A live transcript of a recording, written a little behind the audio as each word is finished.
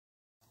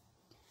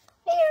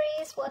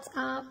Aries, what's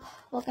up?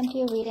 Welcome to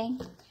your reading.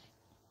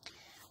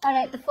 All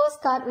right, the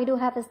first card we do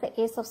have is the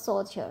Ace of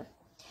Swords here.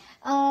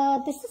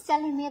 This is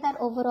telling me that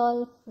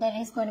overall there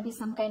is going to be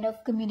some kind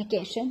of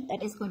communication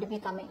that is going to be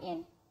coming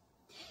in.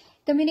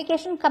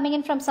 Communication coming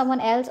in from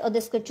someone else, or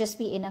this could just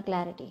be inner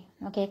clarity.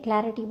 Okay,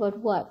 clarity about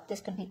what?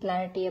 This could be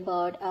clarity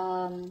about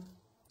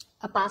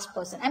a past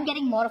person. I'm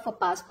getting more of a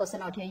past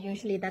person out here.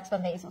 Usually that's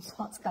when the Ace of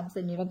Swords comes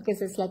in,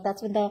 because it's like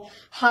that's when the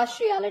harsh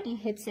reality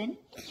hits in.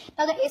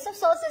 Now the Ace of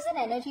Swords is an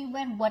energy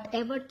where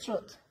whatever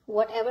truth,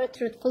 whatever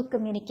truthful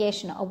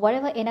communication or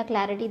whatever inner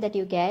clarity that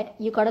you get,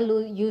 you got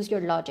to use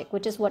your logic,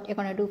 which is what you're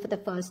going to do for the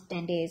first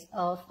 10 days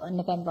of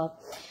November.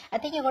 I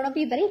think you're going to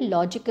be very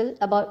logical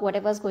about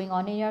whatever's going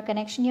on in your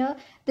connection here.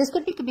 This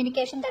could be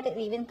communication that is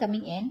even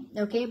coming in,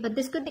 okay, but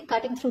this could be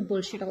cutting through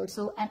bullshit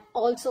also, and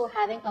also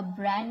having a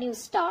brand new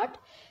start,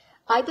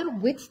 either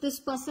with this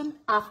person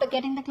after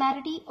getting the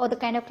clarity, or the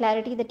kind of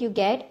clarity that you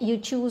get, you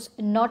choose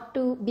not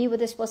to be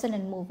with this person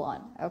and move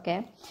on,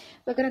 okay?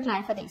 We're going to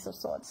clarify the Ace of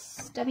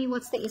Swords. Tell me,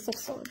 what's the Ace of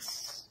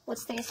Swords?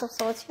 What's the Ace of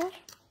Swords here?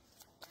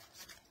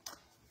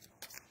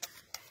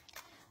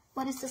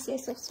 What is this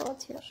Ace of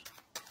Swords here?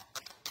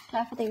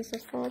 Clarify the Ace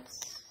of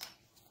Swords.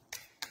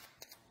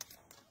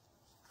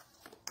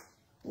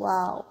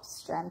 Wow,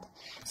 strength.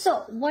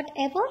 So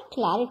whatever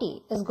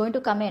clarity is going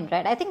to come in,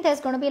 right? I think there's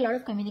going to be a lot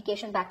of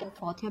communication back and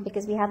forth here,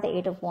 because we have the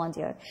Eight of Wands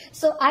here.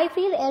 So I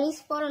feel,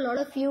 Aries, for a lot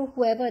of you,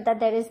 whoever, that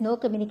there is no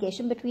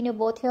communication between you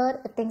both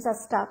here. If things are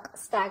stuck,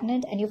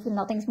 stagnant, and you feel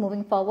nothing's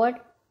moving forward,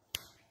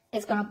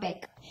 it's going to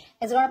pick.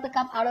 It's going to pick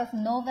up out of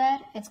nowhere.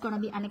 It's going to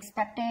be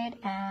unexpected.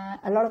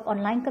 A lot of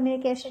online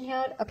communication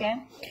here, okay?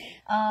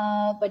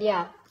 But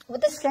yeah, with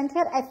the strength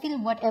here, I feel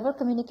whatever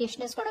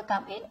communication is going to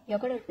come in, you're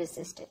going to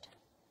resist it.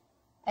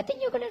 I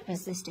think you're going to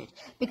resist it,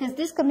 because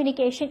this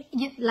communication,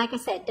 like I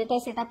said, did I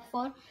say that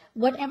before?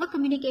 Whatever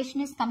communication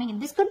is coming in,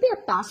 this could be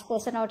a past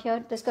person out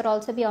here. This could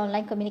also be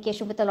online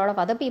communication with a lot of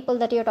other people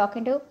that you're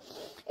talking to.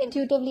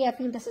 Intuitively, I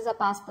feel this is a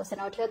past person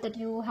out here that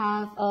you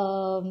have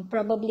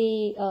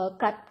probably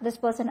cut this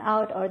person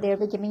out, or they'll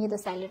be giving you the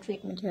silent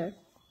treatment here.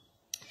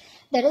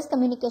 There is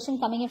communication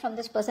coming in from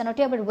this person out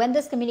here, but when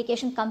this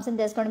communication comes in,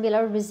 there's going to be a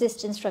lot of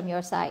resistance from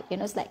your side.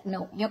 It's like,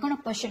 no, you're going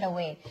to push it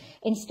away.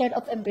 Instead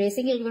of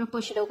embracing it, you're going to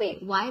push it away.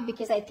 Why?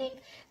 Because I think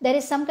there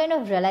is some kind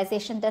of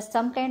realization, there's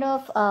some kind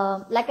of,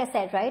 like I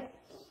said, right,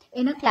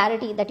 inner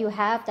clarity that you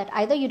have, that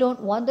either you don't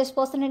want this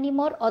person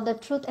anymore, or the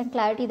truth and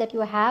clarity that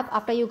you have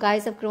after you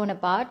guys have grown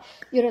apart,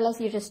 you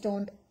realize you just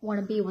don't want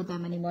to be with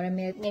them anymore, and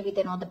maybe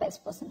they're not the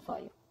best person for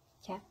you.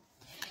 Okay.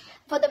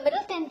 For the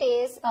middle 10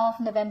 days of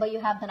November,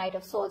 you have the Knight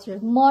of Swords.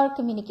 There's more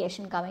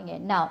communication coming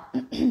in. Now,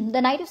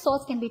 the Knight of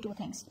Swords can be two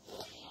things.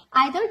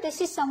 Either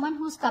this is someone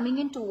who's coming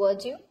in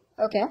towards you,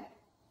 okay?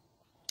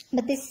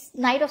 But this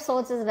Knight of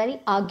Swords is a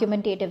very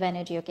argumentative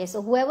energy, okay?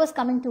 So whoever's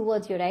coming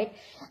towards you, right?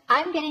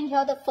 I'm getting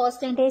here the first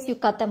 10 days, you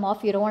cut them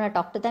off. You don't want to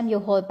talk to them. You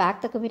hold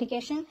back the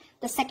communication.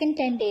 The second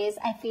 10 days,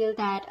 I feel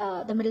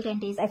that, the middle 10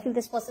 days, I feel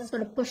this person is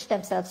going to push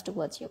themselves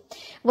towards you.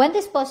 When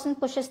this person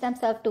pushes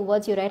themselves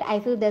towards you, right,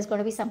 I feel there's going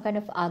to be some kind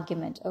of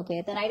argument,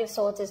 okay? The Knight of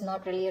Swords is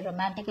not really a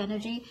romantic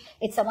energy.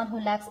 It's someone who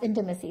lacks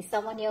intimacy.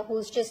 Someone here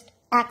who's just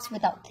acts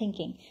without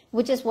thinking,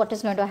 which is what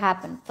is going to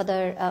happen for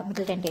the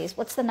middle 10 days.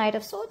 What's the Knight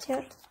of Swords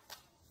here?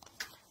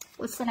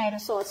 What's the Knight of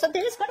Swords? So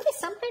there is going to be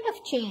some kind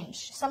of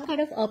change, some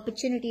kind of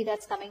opportunity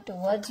that's coming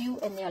towards you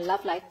in your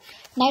love life.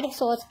 Knight of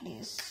Swords,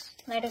 please.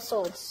 Knight of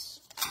Swords.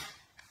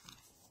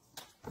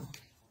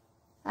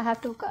 I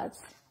have two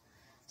cards.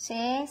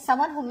 Say,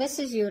 someone who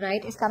misses you,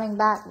 right, is coming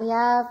back. We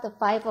have the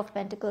Five of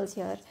Pentacles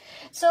here.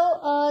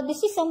 So,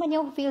 this is someone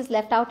who feels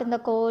left out in the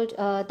cold.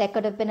 There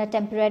could have been a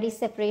temporary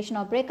separation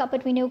or breakup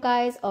between you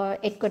guys, or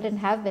it couldn't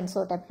have been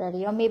so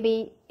temporary. Or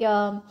maybe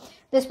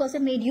this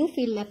person made you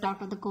feel left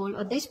out in the cold,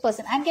 or this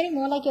person. I'm getting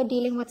more like you're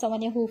dealing with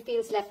someone who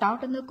feels left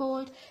out in the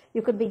cold.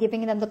 You could be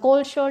giving them the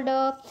cold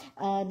shoulder.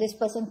 This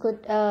person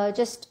could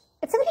just...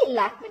 It's a very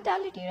lack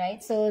mentality,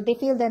 right? So they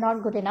feel they're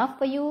not good enough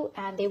for you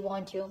and they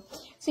want you.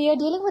 So you're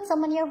dealing with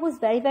someone here who's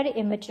very, very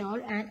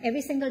immature, and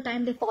every single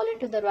time they fall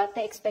into the rut,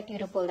 they expect you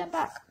to pull them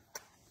back.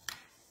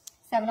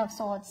 Seven of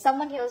Swords.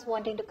 Someone here is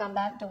wanting to come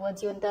back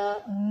towards you in the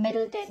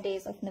middle 10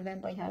 days of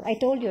November here. I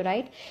told you,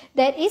 right?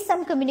 There is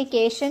some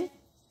communication.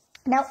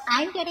 Now,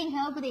 I'm getting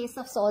here with the Ace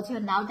of Swords here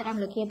now that I'm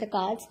looking at the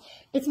cards.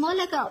 It's more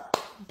like a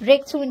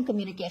breakthrough in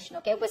communication,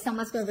 okay? Where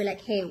someone's going to be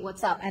like, hey,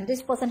 what's up? And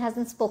this person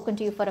hasn't spoken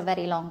to you for a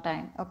very long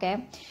time,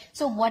 okay?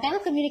 So whatever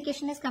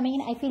communication is coming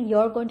in, I feel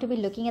you're going to be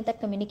looking at that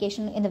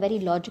communication in a very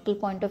logical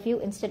point of view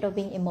instead of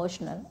being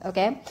emotional,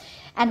 okay?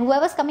 And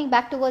whoever's coming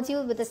back towards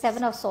you with the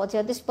Seven of Swords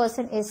here, this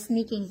person is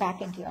sneaking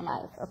back into your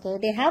life, okay?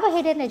 They have a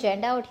hidden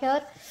agenda out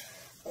here.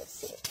 Let's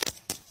see.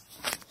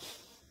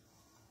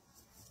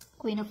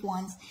 Queen of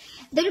Wands.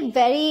 They're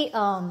very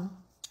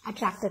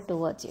attracted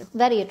towards you.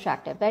 Very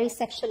attractive. Very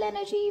sexual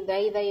energy.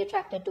 Very, very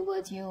attracted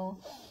towards you.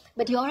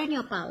 but you're in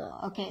your power,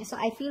 okay? So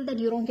I feel that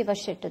you don't give a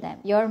shit to them.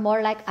 You're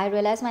more like, I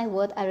realize my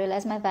worth, I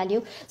realize my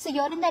value. So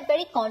you're in that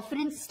very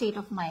confident state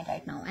of mind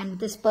right now. And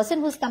this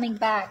person who's coming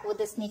back with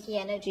this sneaky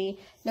energy,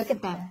 look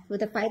at them with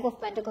the 5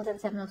 of Pentacles and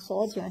 7 of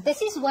Swords here.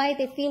 This is why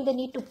they feel the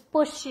need to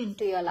push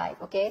into your life,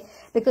 okay?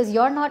 Because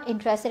you're not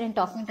interested in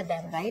talking to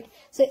them, right?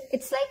 So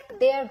it's like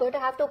they are going to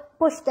have to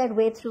push their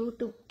way through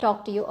to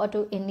talk to you or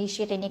to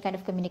initiate any kind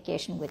of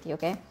communication with you,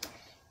 okay?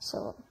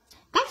 So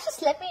guys,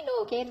 just let me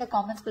know, okay, in the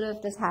comments below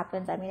if this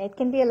happens. I mean, it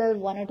can be a little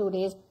 1 or 2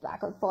 days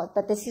back and forth,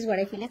 but this is what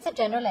I feel. It's a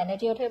general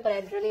energy out here, but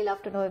I'd really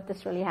love to know if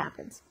this really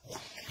happens.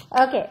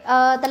 Okay,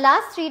 the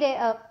last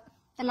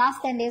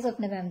 10 days of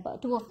November,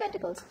 2 of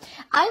Pentacles.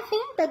 I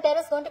feel that there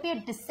is going to be a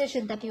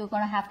decision that you're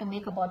going to have to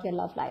make about your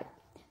love life.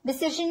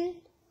 Decision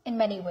in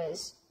many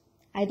ways.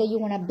 Either you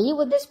want to be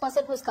with this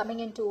person who's coming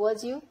in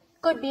towards you.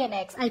 Could be an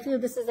ex. I feel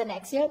this is an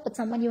ex here, but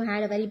someone you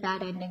had a very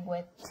bad ending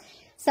with.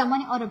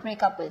 Someone or a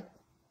breakup with.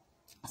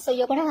 So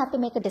you're going to have to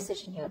make a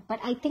decision here. But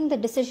I think the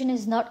decision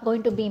is not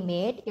going to be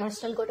made. You're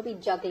still going to be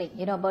juggling,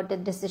 you know, about the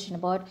decision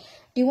about,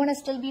 do you want to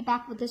still be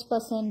back with this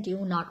person? Do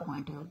you not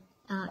want to?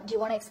 Do you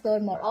want to explore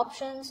more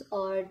options,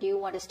 or do you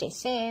want to stay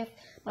safe?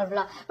 Blah, blah,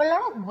 blah. But a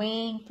lot of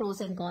weighing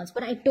pros and cons.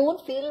 But I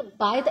don't feel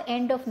by the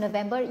end of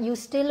November, you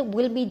still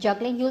will be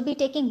juggling. You'll be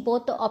taking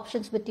both the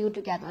options with you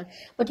together.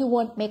 But you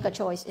won't make a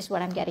choice is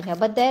what I'm getting here.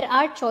 But there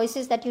are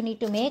choices that you need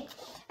to make.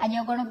 And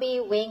you're going to be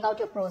weighing out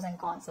your pros and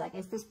cons. Like,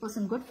 is this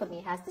person good for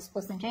me? Has this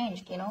person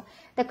changed? You know,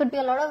 there could be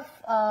a lot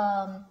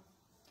of,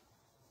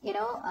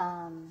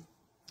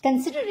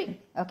 considering,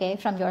 okay,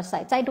 from your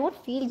side. So I don't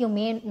feel you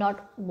may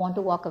not want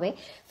to walk away.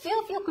 Few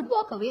of you could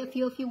walk away. A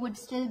few of you would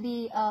still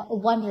be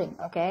wondering,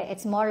 okay.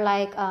 It's more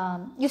like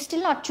you're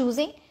still not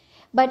choosing,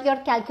 but you're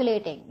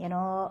calculating, you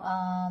know.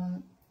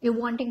 You're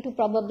wanting to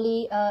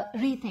probably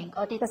rethink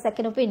or take a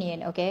second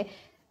opinion, okay,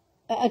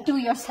 to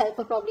yourself,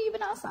 or probably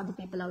even ask other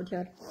people out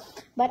here.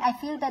 But I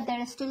feel that there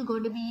is still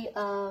going to be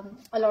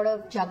a lot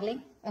of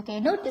juggling.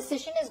 Okay, no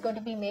decision is going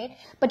to be made,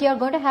 but you're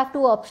going to have 2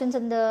 options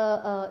in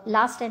the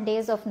last 10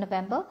 days of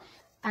November,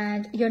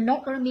 and you're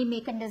not going to be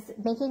making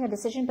a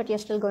decision, but you're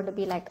still going to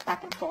be like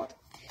back and forth.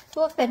 2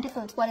 of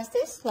Pentacles, what is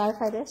this?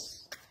 Clarify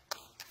this.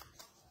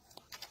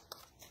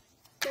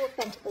 2 of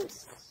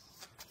Pentacles.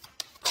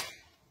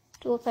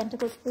 2 of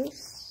Pentacles,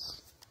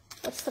 please.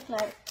 What's the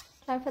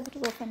clarify the 2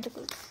 of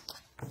Pentacles?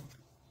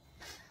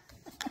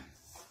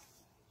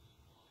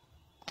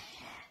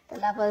 The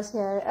Lovers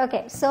here.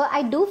 Okay, so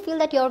I do feel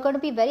that you're going to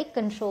be very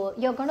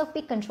you're going to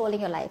be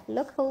controlling your life.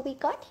 Look who we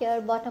got here,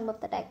 bottom of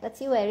the deck.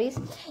 That's you, Aries.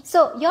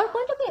 So you're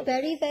going to be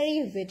very,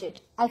 very rigid.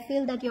 I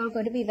feel that you're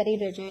going to be very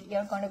rigid.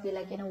 You're going to be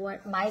like, you know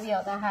what, my way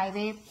or the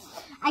highway.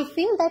 I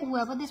feel that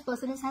whoever this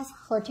person is has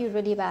hurt you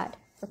really bad.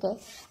 Okay,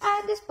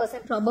 and this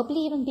person probably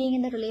even being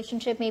in the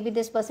relationship, maybe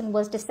this person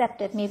was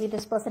deceptive, maybe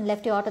this person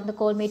left you out in the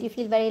cold, made you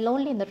feel very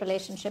lonely in the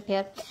relationship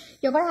here.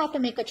 You're going to have to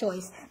make a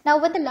choice. Now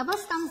when the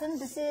Lovers comes in,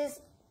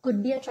 this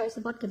could be a choice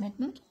about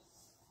commitment.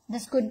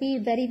 This could be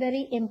very,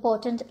 very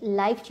important,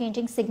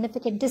 life-changing,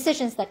 significant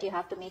decisions that you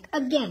have to make.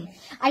 Again,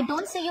 I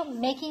don't say you're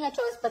making a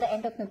choice by the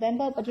end of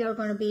November, but you're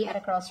going to be at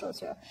a crossroads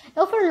here.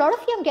 Now, for a lot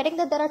of you, I'm getting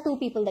that there are 2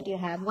 people that you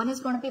have. One is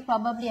going to be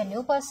probably a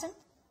new person,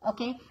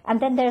 okay?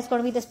 And then there's going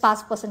to be this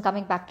past person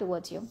coming back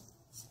towards you,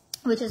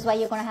 which is why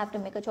you're going to have to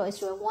make a choice.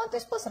 Do I want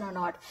this person or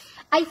not?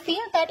 I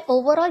feel that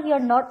overall, you're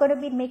not going to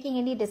be making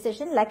any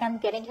decision like I'm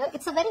getting here.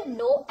 It's a very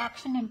no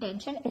action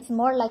intention. It's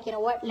more like, you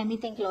know what, let me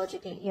think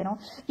logically, you know.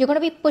 You're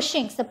going to be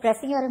pushing,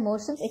 suppressing your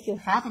emotions if you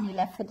have any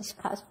left for this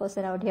past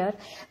person out here.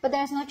 But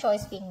there's no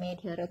choice being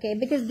made here, okay?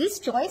 Because this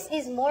choice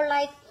is more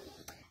like,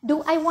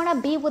 do I want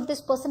to be with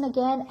this person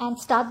again and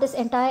start this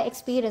entire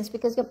experience?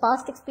 Because your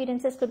past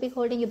experiences could be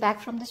holding you back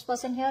from this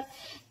person here.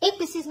 If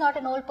this is not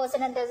an old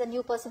person and there's a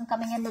new person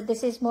coming in, that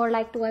this is more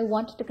like, do I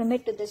want to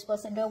commit to this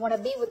person? Do I want to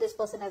be with this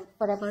person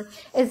forever?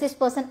 Is this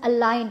person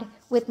aligned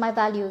with my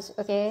values?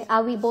 Okay,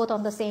 are we both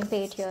on the same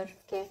page here?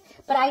 Okay,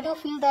 but I do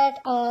feel that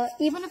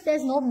even if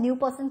there's no new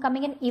person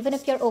coming in, even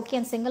if you're okay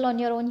and single on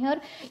your own here,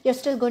 you're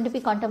still going to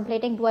be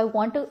contemplating, do I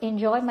want to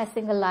enjoy my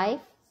single life?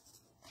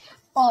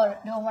 Or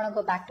do I want to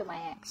go back to my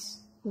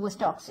ex who was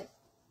toxic?